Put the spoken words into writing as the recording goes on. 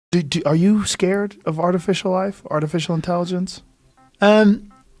Are you scared of artificial life, artificial intelligence? Um,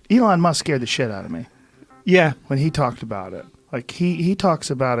 Elon Musk scared the shit out of me. Yeah. When he talked about it. Like, he talks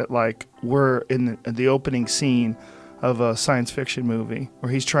about it like we're in the opening scene of a science fiction movie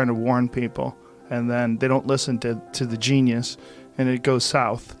where he's trying to warn people, and then they don't listen to the genius, and it goes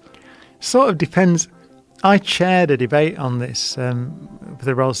south. Sort of depends. I chaired a debate on this for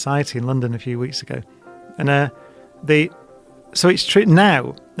the Royal Society in London a few weeks ago. And so it's true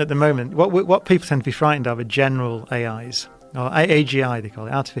now, at the moment, what people tend to be frightened of are general AIs, or AGI they call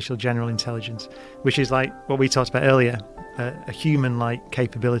it, Artificial General Intelligence, which is like what we talked about earlier, a human-like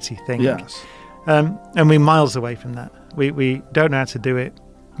capability thing. Yes. And we're miles away from that. We don't know how to do it,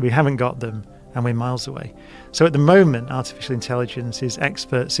 we haven't got them, and we're miles away. So at the moment, artificial intelligence is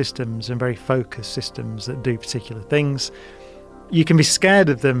expert systems and very focused systems that do particular things. You can be scared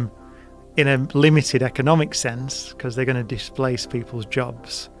of them in a limited economic sense because they're going to displace people's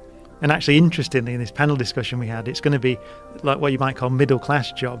jobs. And actually, interestingly, in this panel discussion we had, it's going to be like what you might call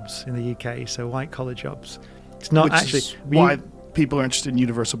middle-class jobs in the UK, so white-collar jobs. It's not actually why people are interested in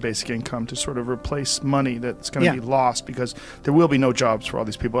universal basic income, to sort of replace money that's going to be lost, because there will be no jobs for all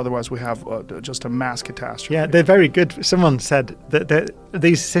these people. Otherwise, we have just a mass catastrophe. Yeah, they're very good. Someone said that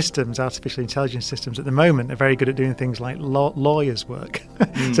these systems, artificial intelligence systems at the moment, are very good at doing things like lawyers' work.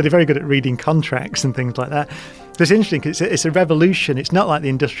 So they're very good at reading contracts and things like that. So it's interesting because it's a revolution. It's not like the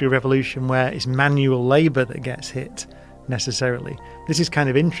Industrial Revolution where it's manual labour that gets hit necessarily. This is kind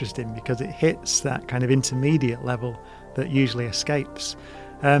of interesting because it hits that kind of intermediate level that usually escapes.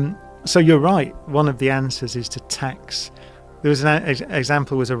 So you're right. One of the answers is to tax. There was an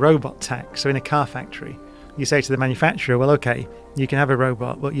example was a robot tax. So in a car factory, you say to the manufacturer, well, okay, you can have a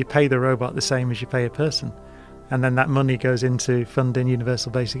robot, but you pay the robot the same as you pay a person. And then that money goes into funding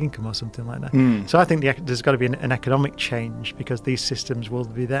universal basic income or something like that. So I think there's got to be an economic change because these systems will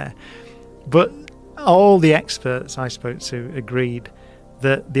be there. But all the experts I spoke to agreed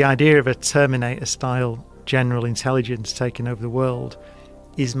that the idea of a Terminator-style general intelligence taking over the world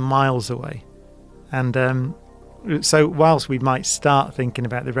is miles away. And so whilst we might start thinking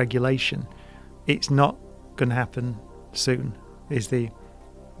about the regulation, it's not going to happen soon, is the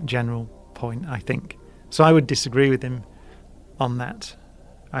general point, I think. So I would disagree with him on that.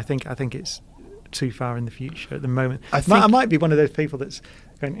 I think it's too far in the future at the moment. I might be one of those people that's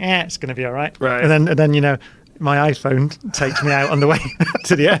going, it's going to be all right. Right. And then you know, my iPhone takes me out on the way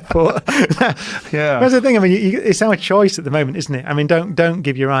to the airport. Yeah. That's the thing. I mean, it's our choice at the moment, isn't it? I mean, don't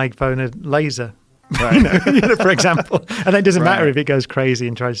give your iPhone a laser. Right. For example, and it doesn't matter if it goes crazy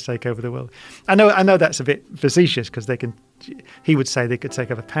and tries to take over the world. I know that's a bit facetious because he would say they could take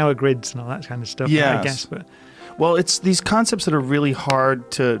over power grids and all that kind of stuff. Yes. I guess, but well, it's these concepts that are really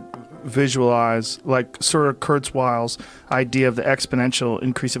hard to visualize, like sort of Kurzweil's idea of the exponential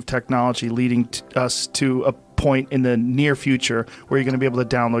increase of technology leading us to a point in the near future where you're going to be able to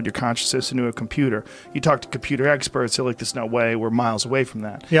download your consciousness into a computer. You talk to computer experts, they're like, there's no way, we're miles away from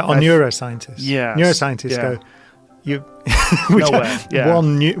that. Yeah, or neuroscientists. Yes. Neuroscientists go, no way.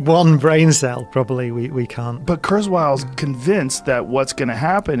 Yeah. One brain cell, probably we can't. But Kurzweil's convinced that what's going to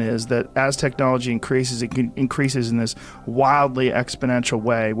happen is that as technology increases, it increases in this wildly exponential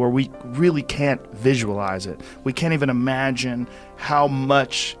way where we really can't visualize it. We can't even imagine how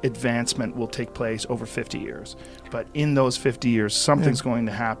much advancement will take place over 50 years. But in those 50 years, something's going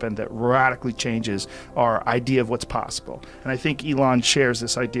to happen that radically changes our idea of what's possible. And I think Elon shares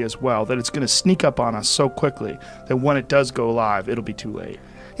this idea as well, that it's going to sneak up on us so quickly that when it does go live, it'll be too late.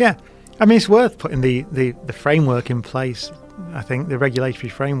 Yeah. I mean, it's worth putting the framework in place, I think, the regulatory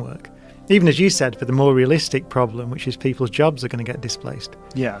framework. Even as you said, for the more realistic problem, which is people's jobs are going to get displaced.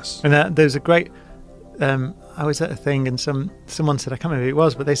 Yes. And there's a great... I was at a thing and someone said, I can't remember who it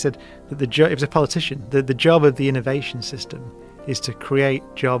was, but they said that it was a politician, the job of the innovation system is to create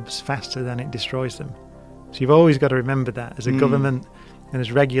jobs faster than it destroys them. So you've always got to remember that as a government and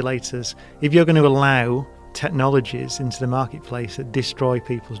as regulators. If you're going to allow technologies into the marketplace that destroy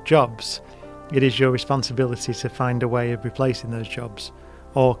people's jobs, it is your responsibility to find a way of replacing those jobs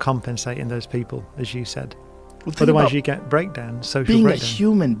or compensating those people, as you said. Well, otherwise you get breakdown, social being breakdown. A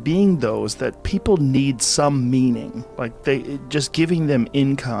human being, those that people need some meaning. Like just giving them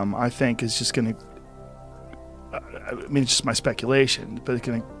income, I think, is just going to. I mean, it's just my speculation, but it's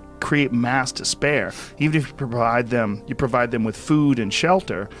going to create mass despair. Even if you provide them with food and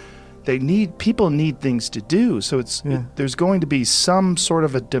shelter, people need things to do. So there's going to be some sort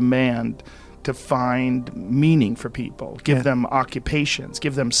of a demand to find meaning for people. Give them occupations.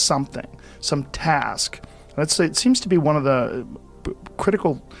 Give them something, some task. It seems to be one of the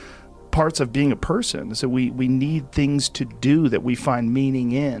critical parts of being a person. So we need things to do that we find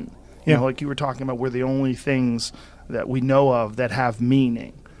meaning in. You know, like you were talking about, we're the only things that we know of that have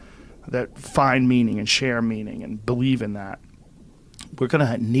meaning, that find meaning and share meaning and believe in that. We're going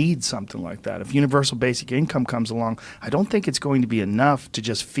to need something like that. If universal basic income comes along, I don't think it's going to be enough to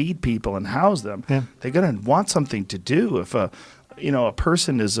just feed people and house them. Yeah. They're going to want something to do. If a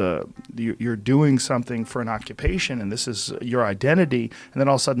person is you're doing something for an occupation and this is your identity, and then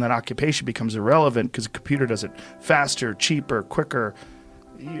all of a sudden that occupation becomes irrelevant because a computer does it faster, cheaper, quicker,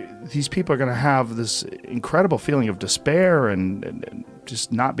 these people are going to have this incredible feeling of despair and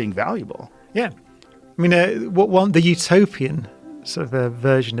just not being valuable. Yeah. I mean, the utopian sort of a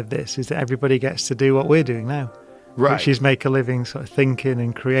version of this is that everybody gets to do what we're doing now, right? Which is make a living sort of thinking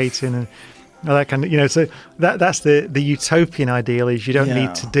and creating and all that kind of, so that's the utopian ideal, is you don't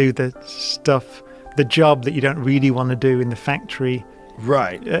need to do the stuff, the job that you don't really want to do in the factory.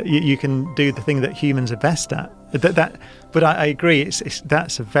 Right. You can do the thing that humans are best at. But I agree,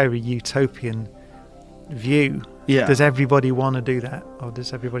 that's a very utopian view. Yeah. Does everybody want to do that, or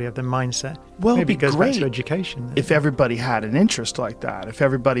does everybody have the mindset? Well, maybe it'd be it goes great back to education. If everybody had an interest like that, if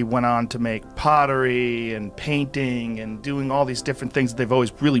everybody went on to make pottery and painting and doing all these different things that they've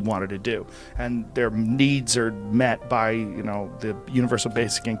always really wanted to do, and their needs are met by the universal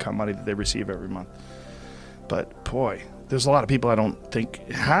basic income money that they receive every month. But boy, there's a lot of people I don't think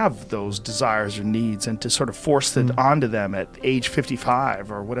have those desires or needs, and to sort of force it onto them at age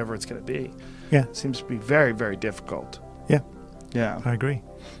 55 or whatever it's going to be. Yeah, seems to be very, very difficult. Yeah, yeah, I agree.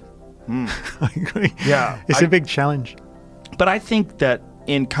 I agree. Yeah, it's a big challenge. But I think that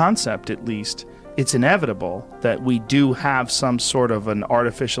in concept, at least, it's inevitable that we do have some sort of an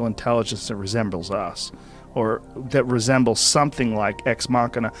artificial intelligence that resembles us, or that resembles something like Ex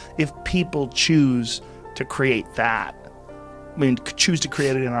Machina, if people choose to create that. I mean, choose to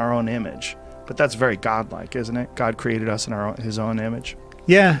create it in our own image. But that's very godlike, isn't it? God created us in His own image.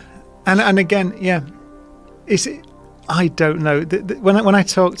 Yeah. And again, I don't know. When I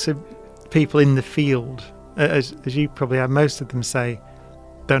talk to people in the field, as you probably have, most of them say,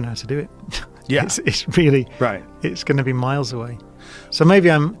 don't know how to do it. Yeah. It's really, right. It's going to be miles away. So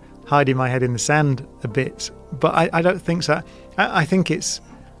maybe I'm hiding my head in the sand a bit, but I don't think so. I think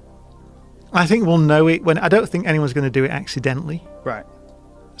we'll know it when. I don't think anyone's going to do it accidentally. Right.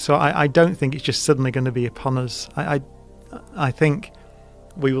 So I don't think it's just suddenly going to be upon us. I think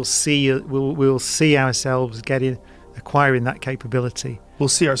we will see ourselves acquiring that capability. We'll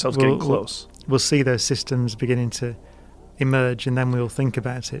see ourselves getting close. We'll see those systems beginning to emerge, and then we'll think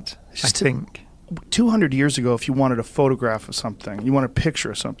about it. I think 200 years ago, if you wanted a photograph of something, you wanted a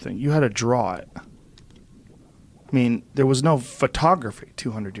picture of something, you had to draw it. I mean, there was no photography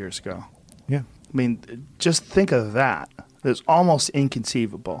 200 years ago. Yeah. I mean, just think of that. It's almost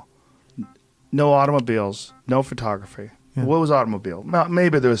inconceivable. No automobiles, no photography. Yeah. What was automobile?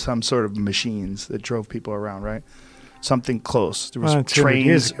 Maybe there was some sort of machines that drove people around, right? Something close. There was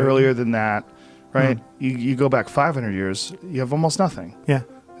trains earlier than that, right? You go back 500 years, you have almost nothing. Yeah.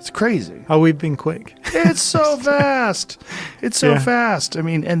 It's crazy. Oh, we've been quick. It's so fast. It's so fast. I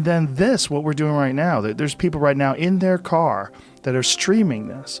mean, and then what we're doing right now, there's people right now in their car that are streaming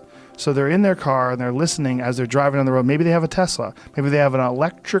this. So they're in their car and they're listening as they're driving on the road. Maybe they have a Tesla. Maybe they have an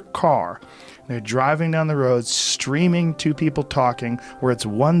electric car. They're driving down the road, streaming to people talking, where it's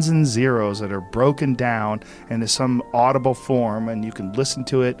ones and zeros that are broken down into some audible form, and you can listen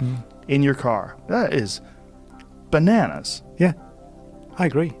to it in your car. That is bananas. Yeah, I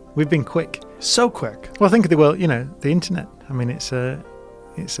agree. We've been quick. So quick. Well, think of the world, the internet. I mean, it's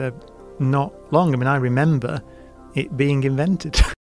not long. I mean, I remember it being invented.